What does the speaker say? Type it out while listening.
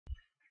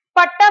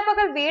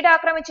പട്ടാപ്പകൽ വീട്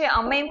ആക്രമിച്ച്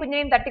അമ്മയും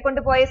കുഞ്ഞിനെയും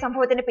തട്ടിക്കൊണ്ടുപോയ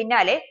സംഭവത്തിന്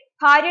പിന്നാലെ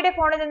ഭാര്യയുടെ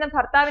ഫോണിൽ നിന്നും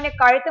ഭർത്താവിനെ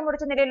കഴുത്ത്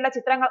മുറിച്ച നിലയിലുള്ള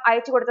ചിത്രങ്ങൾ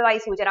അയച്ചു കൊടുത്തതായി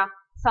സൂചന.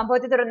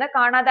 സംഭവത്തെ തുടർന്ന്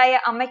കാണാതായ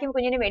അമ്മയ്ക്കും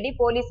കുഞ്ഞിനും വേണ്ടി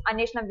പോലീസ്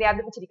അന്വേഷണം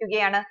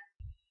വ്യാപിപ്പിച്ചിരിക്കുകയാണ്.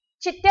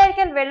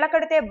 ചിറ്റാരിക്കൽ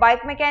വെള്ളക്കടുത്തെ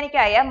ബൈക്ക്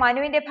മെക്കാനിക്കായ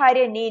മനുവിന്റെ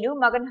ഭാര്യ നീനു,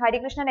 മകൻ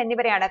ഹരികൃഷ്ണൻ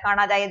എന്നിവരെയാണ്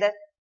കാണാതായത്.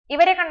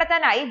 ഇവരെ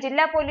കണ്ടെത്താനായി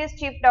ജില്ലാ police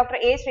chief doctor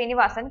A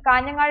Sreenivasan,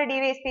 Kanhangad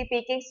DYSP P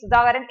K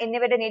Sudhakaran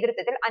എന്നിവരുടെ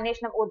നേതൃത്വത്തിൽ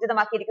അന്വേഷണം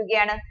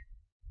ഊർജിതമാക്കിയിരിക്കുകയാണ്.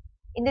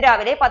 ഇന്ന്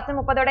രാവിലെ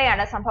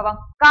 10:30ഓടെയാണ് സംഭവം.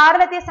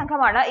 കാറിലെത്തിയ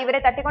സംഘമാണ് ഇവരെ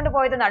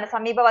തട്ടിക്കൊണ്ടുപോയതെന്നാണ്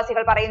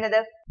സമീപവാസികൾ പറയുന്നത്.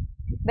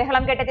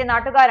 ബഹളം കേട്ടെത്തിയ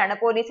നാട്ടുകാരാണ്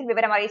പോലീസിൽ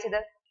വിവരം അറിയിച്ചത്.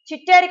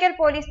 ചിറ്റാരിക്കൽ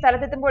പോലീസ്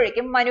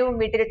സ്ഥലത്തെത്തുമ്പോഴേക്കും മനുവും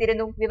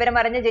വീട്ടിലെത്തിയിരുന്നു.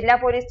 വിവരമറിഞ്ഞ ജില്ലാ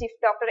police chief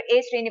doctor A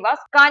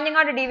Srinivas,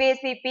 Kanhangad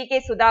DYSP P K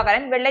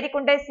Sudhakaran,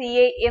 Vellarikundu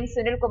CI M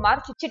Sunilkumar,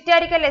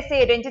 Chittarikkal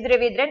SI Ranjith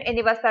Raveendran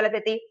എന്നിവർ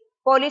സ്ഥലത്തെത്തി.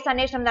 പോലീസ്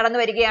അന്വേഷണം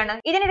നടന്നുവരികയാണ്.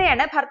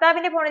 ഇതിനിടെയാണ്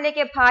ഭർത്താവിന്റെ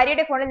ഫോണിലേക്ക്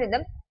ഭാര്യയുടെ ഫോണിൽ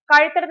നിന്നും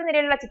കഴുത്തറുത്ത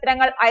നിലയിലുള്ള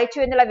ചിത്രങ്ങൾ അയച്ചു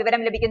എന്നുള്ള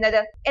വിവരം ലഭിക്കുന്നത്.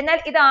 എന്നാൽ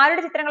ഇത്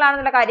ആരുടെ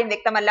ചിത്രങ്ങളാണെന്നുള്ള കാര്യം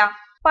വ്യക്തമല്ല.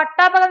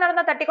 പട്ടാപ്പകൽ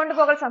നടന്ന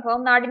തട്ടിക്കൊണ്ടുപോകൽ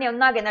സംഭവം നാടിനെ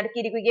ഒന്നാകെ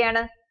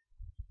നടുക്കിയിരിക്കുകയാണ്.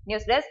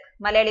 ന്യൂസ് ഡെസ്ക്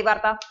മലയാളി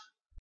വാർത്ത.